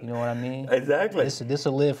 You know what I mean? Exactly. This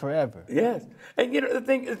will live forever. Yes. And, you know, the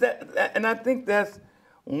thing is that, and I think that's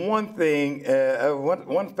one thing,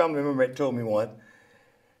 one family member had told me once,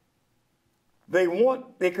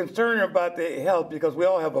 they're concerned about their health because we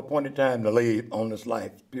all have appointed time to leave on this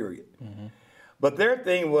life, period. But their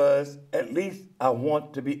thing was, at least I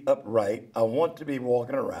want to be upright. I want to be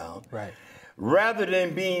walking around. Right. Rather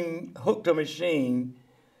than being hooked to a machine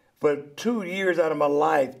for 2 years out of my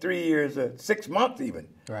life, 3 years, 6 months even.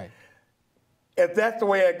 Right. If that's the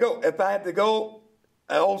way I go, if I had to go,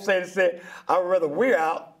 an old saying said, I would rather wear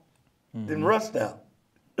out than rust out.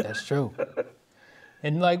 That's true.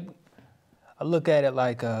 And like, I look at it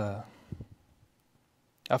like, I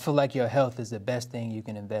feel like your health is the best thing you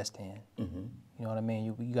can invest in. You know what I mean?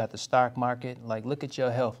 You got the stock market. Like, look at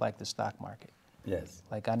your health like the stock market. Yes.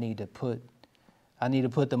 Like, I need to put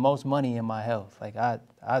the most money in my health. Like,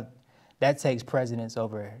 that takes precedence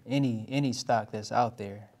over any stock that's out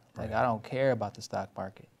there. Like, I don't care about the stock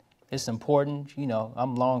market. It's important, you know.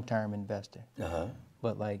 I'm long-term investor.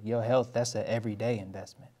 But like your health, that's an everyday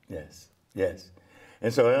investment. Yes. Yes.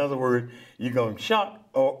 And so, in other words, you're going to shock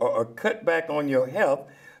or cut back on your health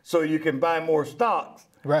so you can buy more stocks.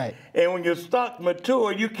 Right. And when your stocks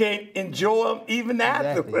mature, you can't enjoy them even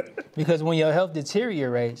afterward. Because when your health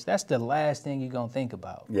deteriorates, that's the last thing you're going to think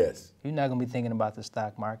about. Yes. You're not going to be thinking about the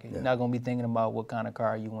stock market. You're not going to be thinking about what kind of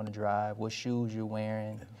car you want to drive, what shoes you're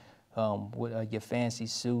wearing, what your fancy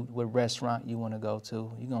suit, what restaurant you want to go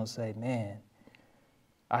to. You're going to say, man,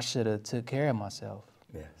 I should have took care of myself.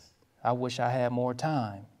 Yes. I wish I had more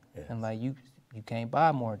time. Yes. And like you can't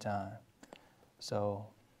buy more time. So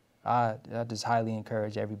I just highly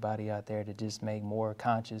encourage everybody out there to just make more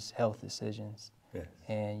conscious health decisions. Yes.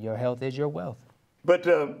 And your health is your wealth. But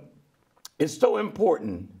it's so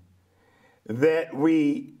important that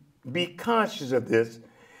we be conscious of this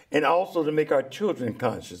and also to make our children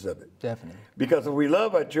conscious of it. Definitely. Because if we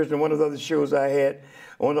love our children, one of the other shows I had,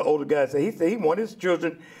 one of the older guys said he wanted his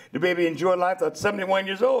children to be able to enjoy life at 71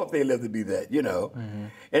 years old if they live to be that, you know.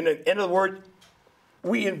 And in other words,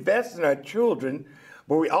 we invest in our children,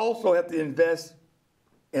 but we also have to invest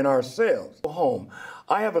in ourselves. Home.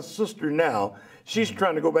 I have a sister now. She's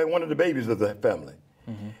trying to go back, one of the babies of the family.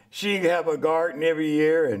 She have a garden every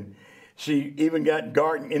year, and she even got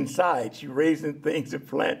garden inside. She raising things and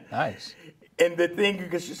plant. Nice. And the thing,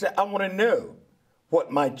 because she said, I want to know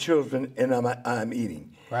what my children and I'm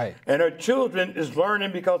eating. Right. And her children is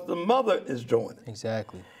learning because the mother is doing it.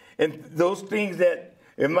 Exactly. And those things that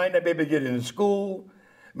it might not be able to get into school,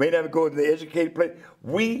 may not go to the educated place,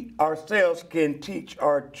 we ourselves can teach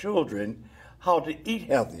our children how to eat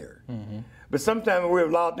healthier. But sometimes we're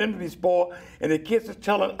allowed them to be spoiled, and the kids are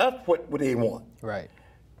telling us what they want. Right.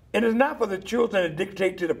 And it's not for the children to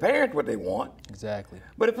dictate to the parents what they want. Exactly.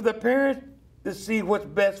 But it's for the parents to see what's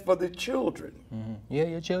best for the children. Yeah,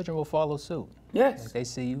 your children will follow suit. Yes. Like they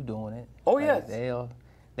see you doing it. Oh, like yes.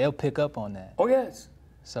 They'll pick up on that. Oh, yes.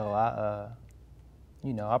 So I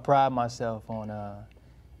pride myself on,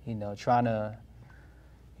 trying to,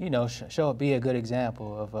 be a good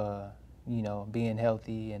example of, being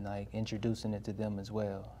healthy and like introducing it to them as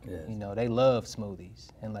well. Yes. You know, they love smoothies,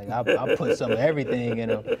 and like I put some of everything in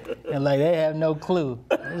them, and like they have no clue.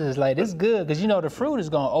 It's just like, it's good because the fruit is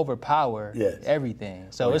gonna overpower everything,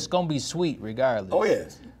 so it's gonna be sweet regardless. Oh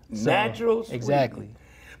yes, natural. Sweet. Exactly.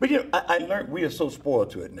 But I learned we are so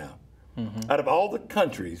spoiled to it now. Out of all the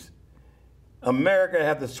countries, America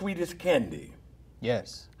have the sweetest candy.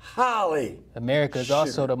 Yes. Highly. America is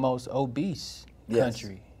also the most obese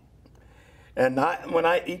country. And when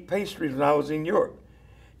I eat pastries when I was in Europe,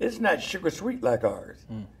 it's not sugar sweet like ours.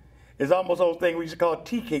 It's almost the whole thing we used to call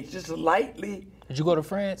tea cakes, just lightly. Did you go to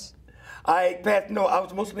France? I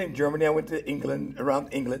was mostly in Germany. I went to England, around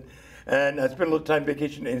England, and I spent a little time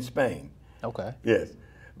vacation in Spain. Okay. Yes.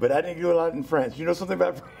 But I didn't go a lot in France. You know something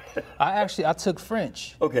about France? I took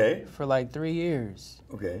French. Okay. For like 3 years.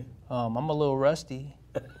 Okay. I'm a little rusty,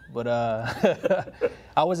 but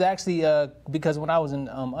I was actually, because when I was in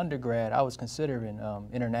undergrad, I was considering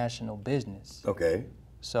international business. Okay.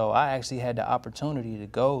 So I actually had the opportunity to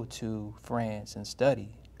go to France and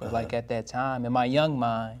study. But like at that time, in my young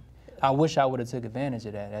mind, I wish I would have took advantage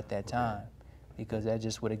of that at that time, because that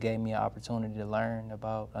just would have gave me an opportunity to learn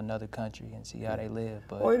about another country and see how they live.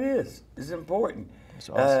 But it is. It's important. It's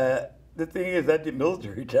awesome. The thing is, I did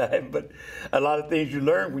military time, but a lot of things you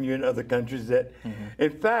learn when you're in other countries that,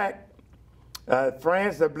 in fact,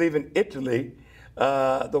 France, I believe in Italy,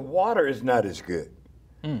 the water is not as good.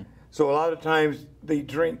 So a lot of times they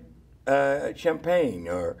drink champagne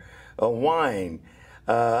or wine.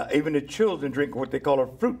 Even the children drink what they call a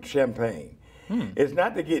fruit champagne. It's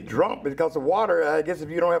not to get drunk because of water. I guess if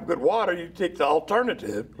you don't have good water, you take the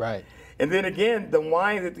alternative. Right. And then again, the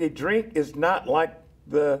wine that they drink is not like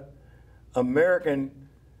the American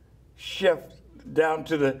chef down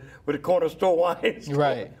to the corner store wine store.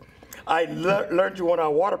 Right. I learned you on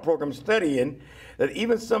our water program studying that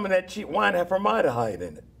even some of that cheap wine have formaldehyde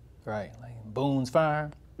in it. Right, like Boone's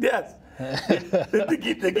Farm. Yes. to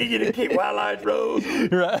give you the kick, Wild Eyes Rose,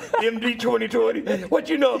 Right. MD 2020. What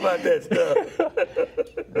you know about that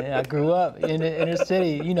stuff? Man, I grew up in the inner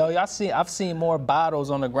city. You know, I've seen more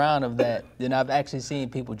bottles on the ground of that than I've actually seen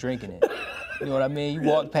people drinking it. You know what I mean? You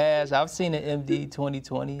walk past, I've seen an MD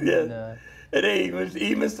 2020. Yeah. And they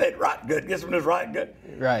even said rot gut. Get some of this rot gut.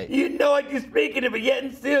 Right. You know what you're speaking of, but yet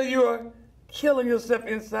and still you are killing yourself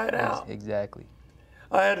inside out. Exactly.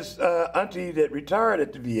 I had an auntie that retired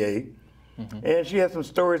at the VA, and she had some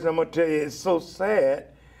stories I'm going to tell you. It's so sad.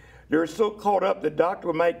 They were so caught up, the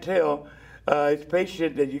doctor might tell his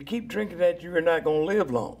patient that you keep drinking that, you're not going to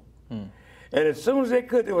live long. And as soon as they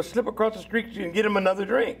could, they would slip across the street and get him another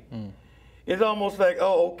drink. It's almost like,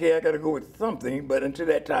 oh, okay, I got to go with something, but until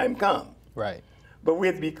that time comes. Right. But we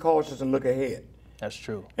have to be cautious and look ahead. That's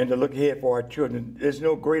true. And to look ahead for our children. There's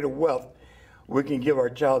no greater wealth we can give our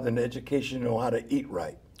child an education on how to eat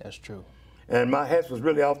right. That's true. And my hat was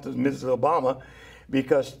really off to Mrs. Obama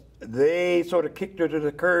because they sort of kicked her to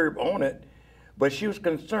the curb on it, but she was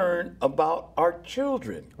concerned about our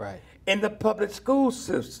children. Right. In the public school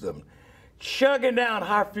system, chugging down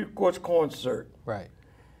high fructose corn syrup. Right.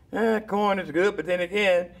 Corn is good, but then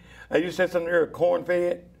again, you said something earlier,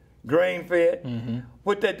 corn-fed, grain-fed.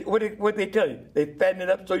 What they tell you? They fatten it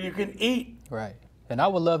up so you can eat. Right. And I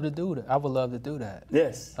would love to do that. I would love to do that.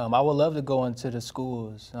 Yes. I would love to go into the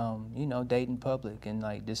schools, you know, Dayton public, and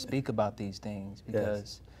like just speak about these things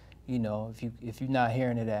because, you know, if you're not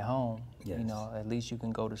hearing it at home, you know, at least you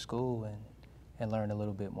can go to school and learn a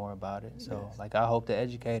little bit more about it. So, like, I hope the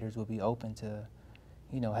educators will be open to,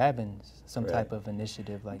 you know, having some type of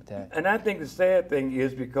initiative like that. And I think the sad thing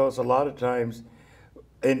is because a lot of times,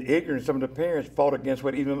 in ignorance, some of the parents fought against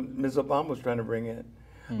what even Ms. Obama was trying to bring in.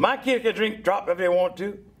 My kids can drink drop if they want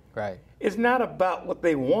to. Right. It's not about what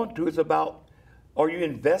they want to. It's about, are you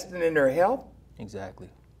investing in their health? Exactly.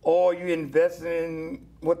 Or are you investing in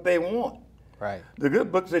what they want? Right. The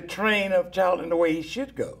good books that train a child in the way he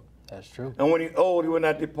should go. That's true. And when he's old, he will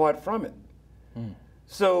not depart from it.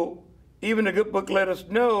 So even the good book let us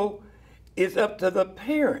know it's up to the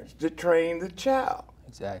parents to train the child.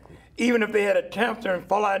 Exactly. Even if they had a tantrum and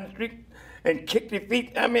fall out in the street and kick their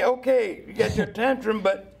feet, I mean, okay, you got your tantrum,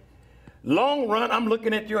 but long run, I'm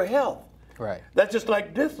looking at your health. Right. That's just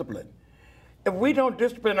like discipline. If we don't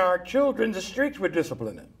discipline our children, the streets will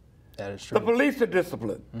discipline them. That is true. The police are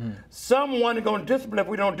disciplined. Someone is going to discipline. If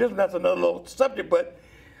we don't discipline, that's another little subject, but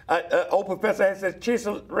old professor has said, chase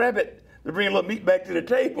a rabbit to bring a little meat back to the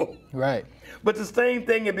table. Right. But the same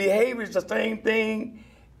thing in behavior is the same thing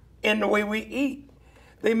in the way we eat.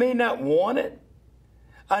 They may not want it.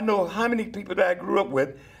 I know how many people that I grew up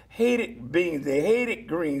with hated beans, they hated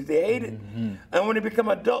greens, they hated, and when they become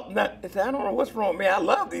adult, they say, I don't know what's wrong with me, I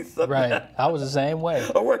love these stuff. Right. I was the same way.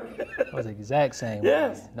 I Yes. was the exact same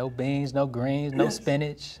way. No beans, no greens, no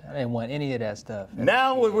spinach. I didn't want any of that stuff.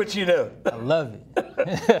 Now with what you know. I love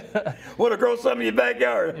it. Want to grow something in your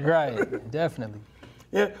backyard. Right, definitely.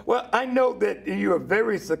 Yeah, well, I know that you're a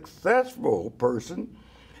very successful person,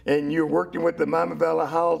 and you're working with the Miami Valley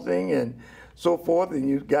Housing and so forth, and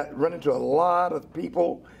you've run into a lot of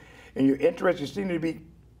people, and you're interested, you seem to be a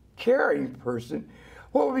caring person.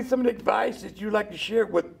 What would be some of the advice that you'd like to share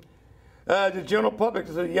with the general public,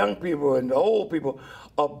 the young people and the old people,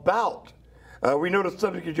 about. We know the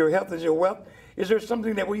subject is your health is your wealth. Is there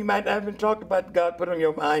something that we might not have been talked about, God put on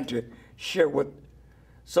your mind to share with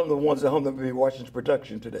some of the ones at home that will be watching this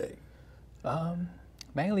production today?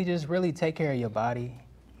 Mainly just really take care of your body.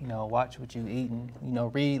 You know, watch what you're eating. You know,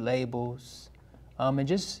 read labels. And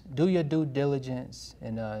just do your due diligence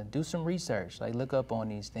and do some research. Like, look up on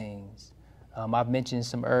these things. I've mentioned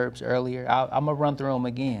some herbs earlier. I'm going to run through them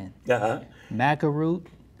again. Maca root,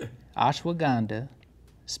 ashwagandha,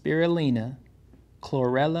 spirulina,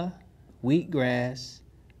 chlorella, wheatgrass,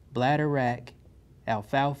 bladderwrack,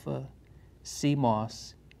 alfalfa, sea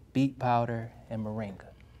moss, beet powder, and moringa.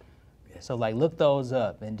 So, like, look those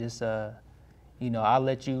up and just, you know, I'll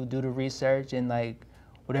let you do the research, and, like,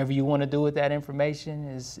 whatever you want to do with that information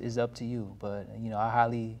is up to you. But, you know, I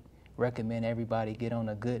highly recommend everybody get on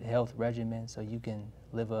a good health regimen so you can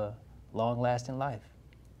live a long-lasting life.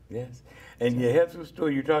 Yes. And your health food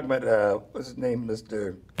store, you're talking about, what's his name,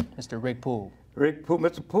 Mr. Rick Poole. Rick Poole.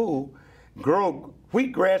 Mr. Poole grow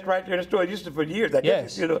wheatgrass right there in the store. It used to for years. I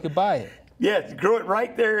guess, Yes, you could buy it. Yes, grow it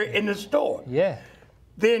right there in the store. Yeah.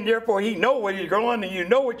 Then, therefore, he know what he's growing, and you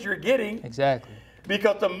know what you're getting. Exactly.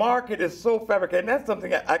 Because the market is so fabricated. And that's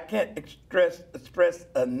something I can't express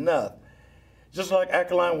enough. Just like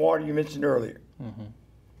alkaline water you mentioned earlier. Mm-hmm.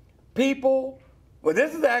 People, well,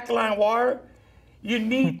 this is alkaline water. You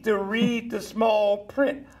need to read the small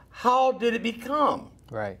print. How did it become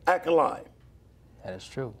alkaline? That is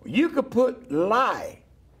true. You could put lye,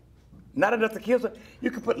 not enough to kill something.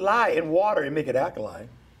 You could put lye in water and make it alkaline.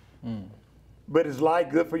 Mm. But is lye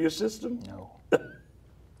good for your system? No.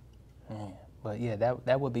 But yeah,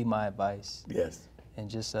 that would be my advice. Yes. And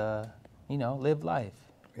just, you know, live life.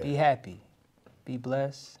 Yeah. Be happy. Be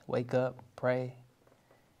blessed. Wake up. Pray.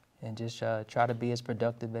 And just try to be as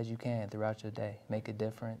productive as you can throughout your day. Make a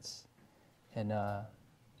difference. And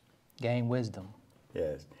gain wisdom.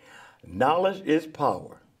 Yes. Knowledge is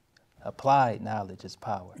power. Applied knowledge is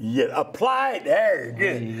power. Yeah, applied, there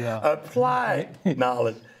you go. Applied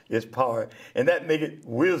knowledge is power. And that make it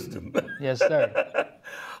wisdom. Yes, sir.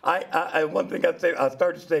 One thing I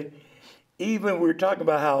started to say, even we were talking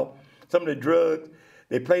about how some of the drugs,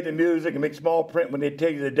 they play the music and make small print when they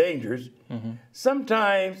tell you the dangers. Mm-hmm.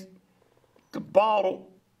 Sometimes the bottled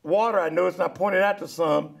water, I know it's not pointed out to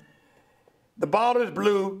some, the bottle is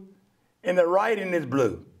blue and the writing is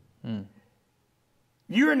blue. Mm.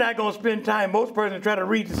 You're not going to spend time, most persons try to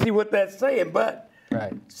read to see what that's saying, but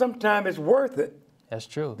sometimes it's worth it. That's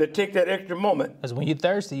true. To take that extra moment. Because when you're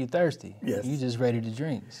thirsty, you're thirsty. Yes. You're just ready to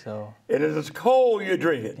drink. So. And if it's cold, you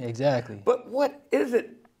drink it. Exactly. But what is it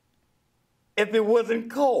if it wasn't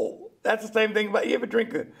cold? That's the same thing about, you ever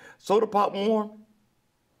drink a soda pop warm?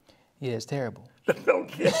 Yeah, it's terrible.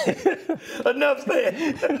 Okay. Enough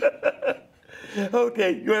said.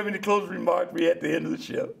 Okay, you have any closing remarks? We're at the end of the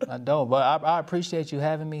show. I don't, but I appreciate you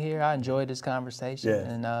having me here. I enjoyed this conversation,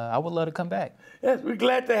 and I would love to come back. Yes, we're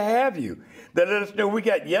glad to have you. That let us know we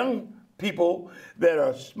got young people that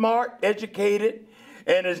are smart, educated,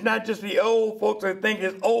 and it's not just the old folks that think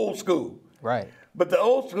it's old school. Right. But the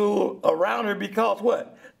old school around here because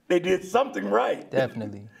what? They did something right.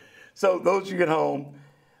 Definitely. So those of you at home,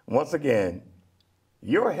 once again,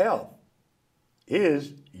 your health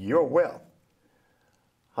is your wealth.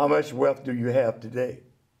 How much wealth do you have today?